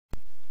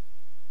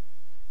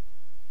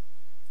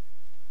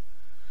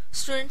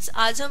Students,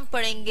 आज हम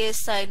पढ़ेंगे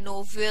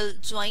साइनोवियल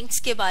जॉइंट्स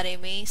के बारे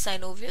में।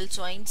 साइनोवियल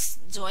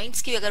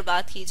जॉइंट्स की अगर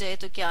बात की जाए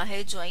तो क्या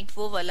है जॉइंट?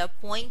 वो वाला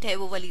पॉइंट है,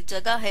 वो वाली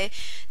जगह है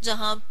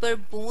जहां पर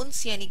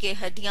बोन्स यानी कि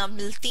हड्डियां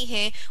मिलती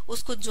हैं,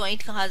 उसको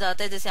जॉइंट कहा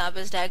जाता है। जैसे आप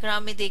इस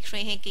डायग्राम में देख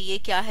रहे हैं कि ये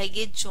क्या है,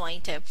 ये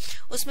जॉइंट है।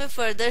 उसमें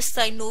फर्दर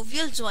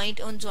साइनोवियल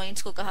जॉइंट उन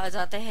जॉइंट्स को कहा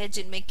जाता है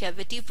जिनमें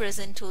कैविटी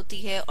प्रेजेंट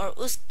होती है और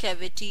उस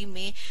कैविटी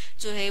में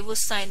जो है वो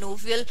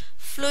साइनोवियल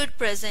फ्लूइड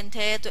प्रेजेंट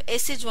है। तो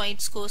ऐसे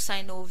जॉइंट्स को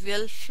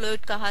साइनोवियल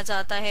फ्लूइड कहा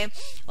जाता है।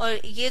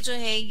 और ये जो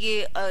है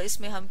ये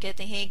इसमें हम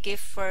कहते हैं कि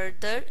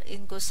फर्दर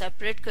इनको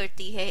सेपरेट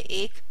करती है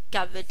एक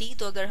कैविटी।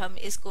 तो अगर हम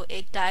इसको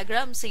एक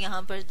डायग्राम से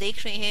यहाँ पर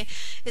देख रहे हैं,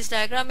 इस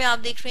डायग्राम में आप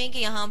देख रहे हैं कि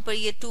यहाँ पर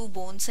ये 2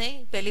 बोन्स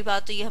हैं। पहली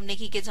बात तो ये हमने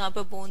की कि जहाँ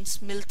पर बोन्स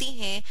मिलती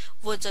हैं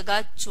वो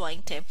जगह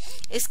जॉइंट है।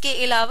 इसके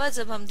अलावा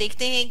जब हम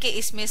देखते हैं कि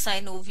इसमें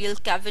साइनोवियल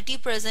कैविटी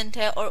प्रेजेंट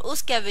है और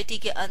उस कैविटी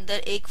के अंदर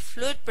एक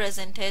फ्लूइड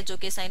प्रेजेंट है जो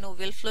कि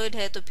साइनोवियल फ्लूइड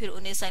है, तो फिर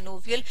उन्हें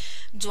साइनोवियल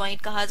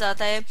जॉइंट कहा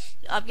जाता है।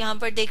 आप यहाँ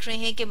पर देख रहे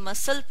हैं कि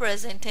मसल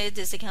प्रेजेंट है,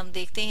 जैसे कि हम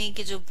देखते हैं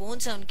कि जो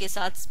बोन्स है उनके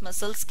साथ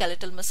मसल्स,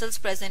 स्केलेटल मसल्स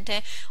प्रेजेंट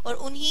है और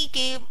उन्हीं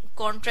के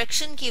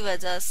कॉन्ट्रैक्शन की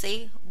वजह से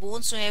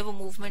बोन्स जो है वो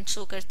मूवमेंट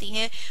शो करती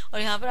हैं।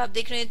 और यहाँ पर आप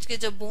देख रहे हैं कि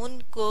जब बोन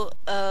को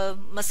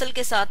मसल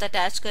के साथ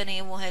अटैच कर रहे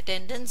हैं वो है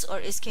टेंडन्स,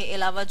 और इसके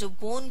अलावा जो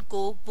बोन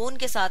को बोन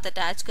के साथ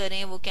अटैच कर रहे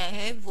हैं वो क्या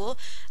है, वो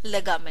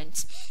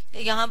लिगामेंट्स।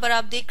 यहाँ पर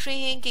आप देख रहे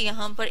हैं कि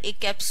यहाँ पर एक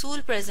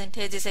कैप्सूल प्रेजेंट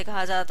है जिसे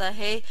कहा जाता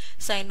है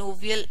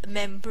साइनोवियल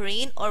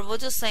मेम्ब्रेन। और वो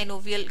जो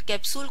साइनोवियल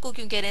कैप्सूल को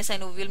क्यों कह रहे हैं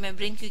साइनोवियल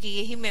मेम्ब्रेन, क्योंकि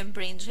यही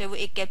मेम्ब्रेन जो है वो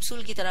एक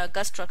कैप्सूल की तरह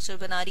का स्ट्रक्चर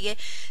बना रही है।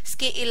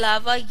 इसके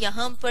अलावा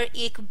यहाँ पर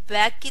एक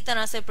बैग की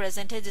तरह से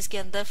प्रेजेंट है जिसके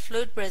अंदर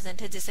फ्लूइड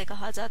प्रेजेंट है जिसे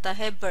कहा जाता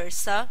है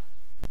बर्सा।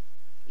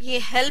 ये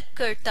हेल्प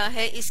करता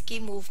है इसकी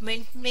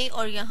मूवमेंट में।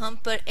 और यहाँ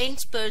पर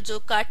एंड्स पर जो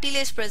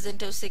कार्टिलेज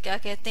प्रेजेंट है उसे क्या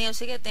कहते हैं,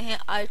 उसे कहते हैं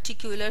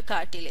आर्टिकुलर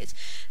कार्टिलेज।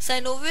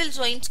 साइनोवियल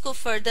जॉइंट्स को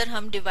फर्दर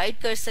हम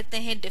डिवाइड कर सकते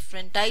हैं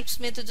डिफरेंट टाइप्स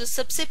में। तो जो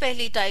सबसे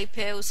पहली टाइप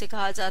है उसे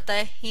कहा जाता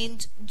है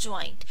हिंज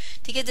जॉइंट।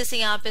 ठीक है, जैसे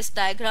यहाँ पे इस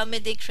डायग्राम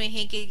में देख रहे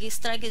हैं कि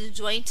इस तरह के जो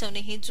जॉइंट्स है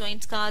उन्हें हिंज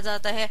जॉइंट्स कहा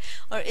जाता है।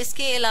 और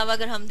इसके अलावा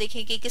अगर हम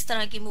देखें कि किस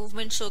तरह की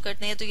मूवमेंट शो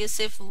करते हैं तो ये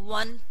सिर्फ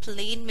वन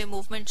प्लेन में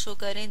मूवमेंट शो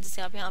कर रहे हैं।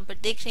 जैसे आप यहाँ पर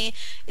देख रहे हैं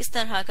इस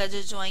तरह का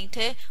जो जॉइंट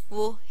है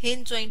वो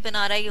हिंज जॉइंट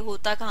बना रहा है। ये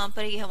होता कहाँ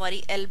पर, ये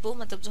हमारी एल्बो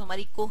मतलब जो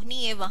हमारी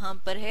कोहनी है वहां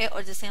पर है।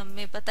 और जैसे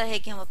हमें पता है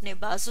कि हम अपने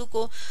बाजू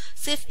को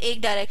सिर्फ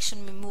एक डायरेक्शन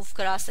में मूव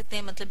करा सकते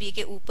हैं, मतलब ये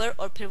के ऊपर,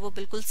 और फिर वो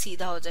बिल्कुल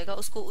सीधा हो जाएगा।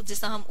 उसको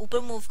जैसा हम ऊपर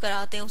मूव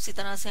कराते हैं उसी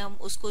तरह से हम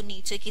उसको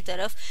नीचे की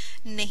तरफ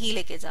नहीं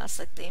लेके जा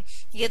सकते।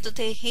 ये तो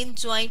थे हिंज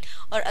जॉइंट।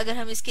 और अगर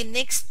हम इसके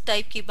नेक्स्ट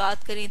टाइप की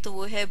बात करें तो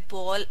वो है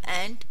बॉल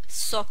एंड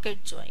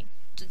सॉकेट जॉइंट।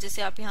 तो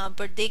जैसे आप यहाँ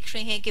पर देख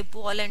रहे हैं कि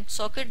बॉल एंड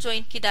सॉकेट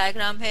जॉइंट की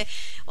डायग्राम है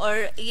और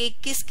ये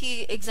किसकी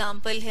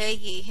एग्जांपल है,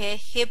 ये है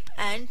हिप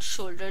एंड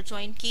शोल्डर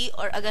जॉइंट की।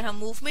 और अगर हम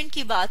मूवमेंट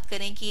की बात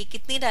करें कि ये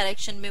कितनी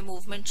डायरेक्शन में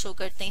मूवमेंट शो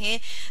करते हैं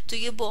तो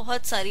ये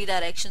बहुत सारी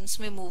डायरेक्शंस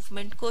में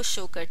मूवमेंट को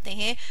शो करते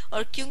हैं।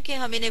 और क्योंकि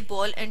हम इन्हें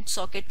बॉल एंड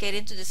सॉकेट कह रहे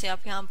हैं तो जैसे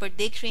आप यहाँ पर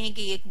देख रहे हैं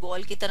कि ये एक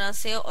बॉल की तरह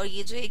से और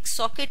ये जो एक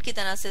सॉकेट की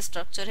तरह से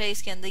स्ट्रक्चर है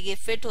इसके अंदर ये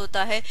फिट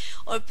होता है।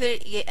 और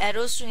फिर ये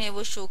एरोस जो है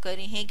वो शो कर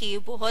रहे हैं कि ये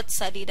बहुत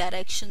सारी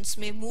डायरेक्शंस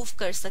में मूव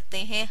कर सकते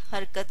हैं,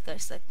 हरकत कर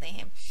सकते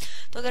हैं।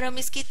 तो अगर हम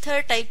इसकी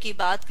थर्ड टाइप की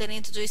बात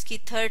करें तो जो इसकी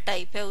थर्ड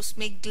टाइप है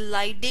उसमें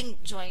ग्लाइडिंग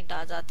जॉइंट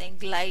आ जाते हैं।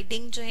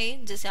 ग्लाइडिंग जो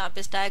है जैसे आप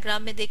इस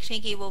डायग्राम में देख रहे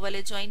हैं कि वो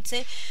वाले जॉइंट्स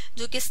हैं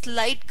जो कि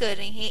स्लाइड कर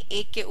रहे हैं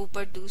एक के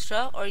ऊपर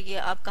दूसरा। और ये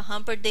आप कहाँ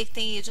पर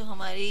देखते हैं, ये जो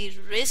हमारी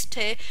रिस्ट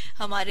है,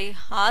 हमारे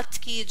हाथ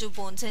की ये जो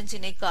बोन्स हैं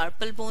जिन्हें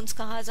कार्पल बोन्स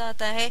कहा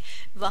जाता है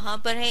वहां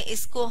पर है।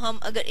 इसको हम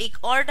अगर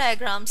एक और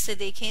डायग्राम से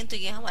देखें तो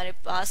ये हमारे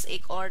पास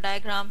एक और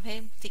डायग्राम है,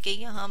 ठीक है,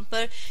 यहाँ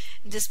पर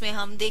जिसमें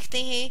हम देखते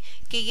हैं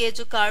कि ये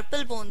जो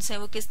कार्पल बोन्स हैं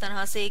वो किस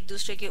तरह से एक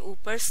दूसरे के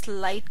ऊपर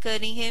स्लाइड कर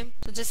रही हैं।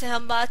 तो जैसे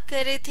हम बात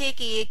कर रहे थे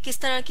कि ये किस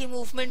तरह की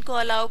मूवमेंट को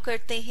अलाउ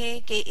करते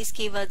हैं कि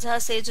इसकी वजह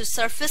से जो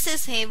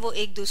सरफेसेस हैं वो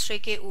एक दूसरे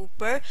के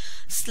ऊपर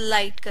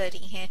स्लाइड कर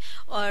रही हैं।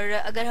 और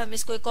अगर हम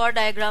इसको एक और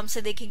डायग्राम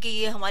से देखें कि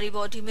ये हमारी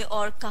बॉडी में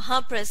और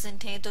कहाँ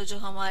प्रेजेंट है, तो जो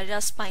हमारा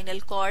स्पाइनल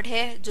कॉर्ड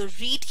है, जो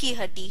रीढ़ की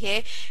हड्डी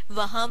है,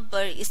 वहां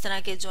पर इस तरह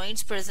के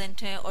जॉइंट्स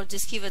प्रेजेंट हैं और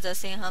जिसकी वजह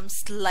से हम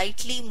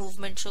स्लाइटली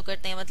मूवमेंट शो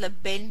करते हैं, मतलब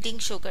बेंडिंग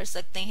शो कर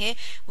सकते हैं।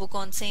 वो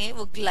कौन से हैं,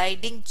 वो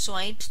ग्लाइडिंग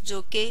जॉइंट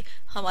जो कि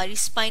हमारी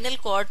स्पाइनल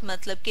कॉर्ड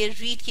मतलब के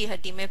रीढ़ की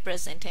हड्डी में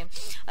प्रेजेंट है।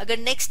 अगर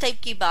नेक्स्ट टाइप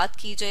की बात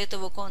की जाए तो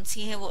वो कौन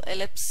सी है, वो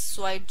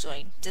एलिप्सॉइड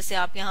जॉइंट। जैसे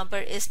आप यहाँ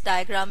पर इस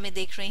डायग्राम में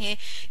देख रहे हैं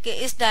कि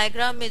इस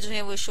डायग्राम में जो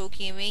है वो शो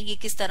किए हुए ये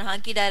किस तरह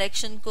की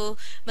डायरेक्शन को,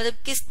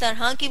 मतलब किस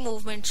तरह की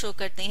मूवमेंट शो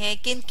करते हैं,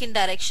 किन किन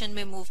डायरेक्शन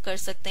में मूव कर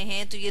सकते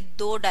हैं। तो ये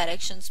 2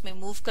 डायरेक्शंस में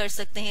मूव कर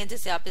सकते हैं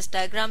जैसे आप इस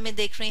डायग्राम में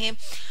देख रहे हैं।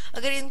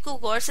 अगर इनको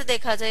गौर से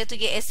देखा जाए तो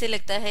ये ऐसे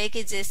लगता है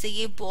कि जैसे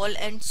ये ball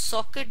and and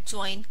socket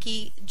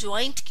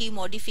joint की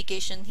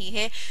मॉडिफिकेशन ही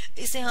है।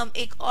 इसे हम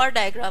एक और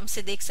डायग्राम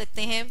से देख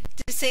सकते हैं।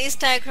 जैसे इस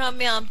डायग्राम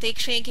में आप देख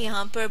रहे हैं कि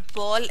यहाँ पर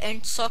बॉल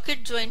एंड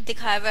सॉकेट ज्वाइंट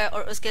दिखाया हुआ है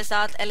और उसके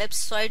साथ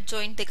एलिप्सॉइड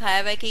ज्वाइंट दिखाया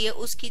हुआ है कि ये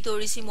उसकी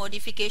थोड़ी सी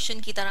मॉडिफिकेशन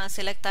की तरह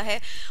से लगता है।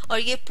 और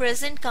ये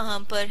प्रेजेंट कहाँ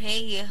पर है,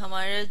 ये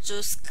हमारा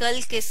जो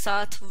स्कल के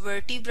साथ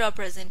वर्टिब्रा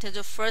प्रेजेंट है,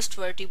 जो फर्स्ट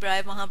वर्टिब्रा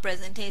है वहां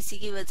प्रेजेंट है। इसी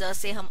की वजह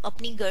से हम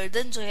अपनी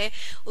गर्दन जो है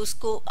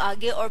उसको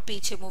आगे और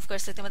पीछे मूव कर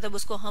सकते हैं, मतलब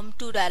उसको हम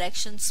 2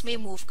 डायरेक्शंस में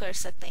मूव कर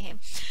सकते हैं।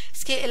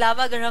 इसके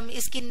अलावा अगर हम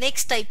इसकी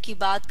नेक्स्ट टाइप की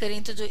बात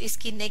करें तो जो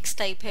इसकी नेक्स्ट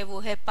टाइप है वो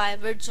है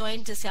पाइवट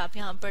ज्वाइंट। जैसे आप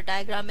यहाँ पर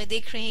डायग्राम में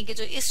देख रहे हैं कि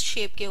जो इस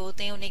शेप के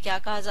होते हैं उन्हें क्या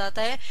कहा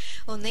जाता है,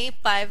 उन्हें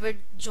पाइवट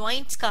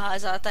ज्वाइंट्स कहा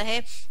जाता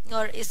है।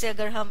 और इसे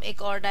अगर हम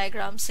एक और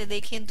डायग्राम से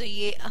देखें तो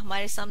ये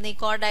हमारे सामने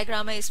एक और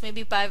डायग्राम है, इसमें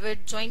भी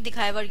पाइवट ज्वाइंट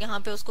दिखाया हुआ है और यहाँ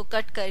पे उसको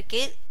कट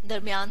करके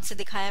दरमियान से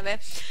दिखाया हुआ है।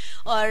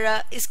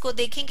 और इसको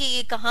देखें कि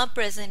ये कहाँ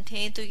प्रेजेंट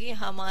है, तो ये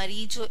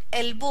हमारी जो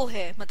एल्बो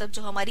है, मतलब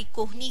जो हमारी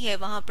कोहनी है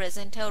वहां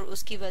प्रेजेंट है और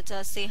उसकी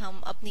वजह से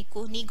हम अपनी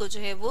कोहनी को जो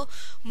है वो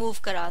मूव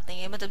कराते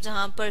हैं। मतलब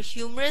जहां पर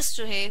ह्यूमरस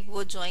जो है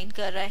वो ज्वाइन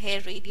कर रहा है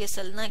रेडियस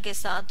अल्ना के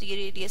साथ, तो ये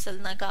रेडियस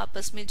अल्ना का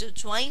आपस में जो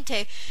ज्वाइंट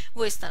है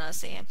वो इस तरह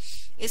से है।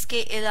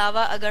 इसके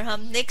अलावा अगर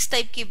हम नेक्स्ट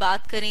टाइप की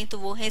बात करें तो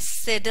वो है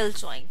सेडल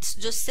ज्वाइंट्स।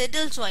 जो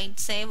सेडल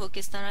ज्वाइंट्स हैं वो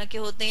किस तरह के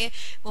होते हैं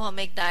वो हम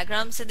एक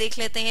डायग्राम से देख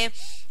लेते हैं।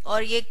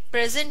 और ये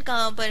प्रेजेंट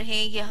कहाँ पर है,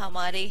 ये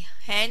हमारे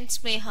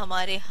हैंड्स में,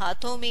 हमारे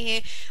हाथों में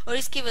है और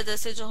इसकी वजह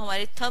से जो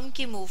हमारे थंब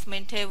की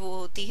मूवमेंट है वो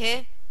होती है।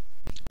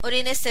 और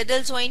इन्हें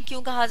सेडल ज्वाइंट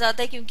क्यों कहा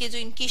जाता है, क्योंकि जो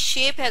इनकी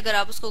शेप है अगर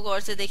आप उसको गौर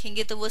से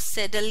देखेंगे तो वो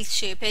सेडल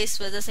शेप है, इस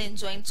वजह से इन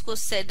ज्वाइंट्स को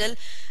सेडल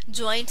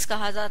ज्वाइंट्स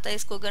कहा जाता है।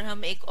 इसको अगर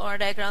हम एक और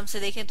डायग्राम से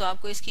देखें तो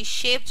आपको इसकी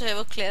शेप जो है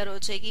वो क्लियर हो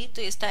जाएगी।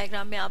 तो इस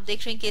डायग्राम में आप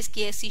देख रहे हैं कि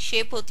इसकी ऐसी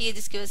शेप होती है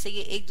जिसकी वजह से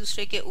ये एक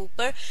दूसरे के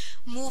ऊपर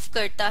मूव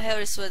करता है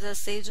और इस वजह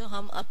से जो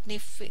हम अपने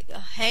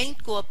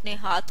हैंड को, अपने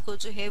हाथ को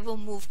जो है वो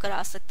मूव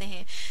करा सकते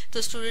हैं।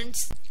 तो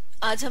स्टूडेंट्स,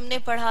 आज हमने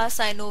पढ़ा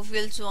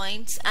synovial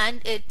joints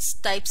and its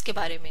types के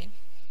बारे में।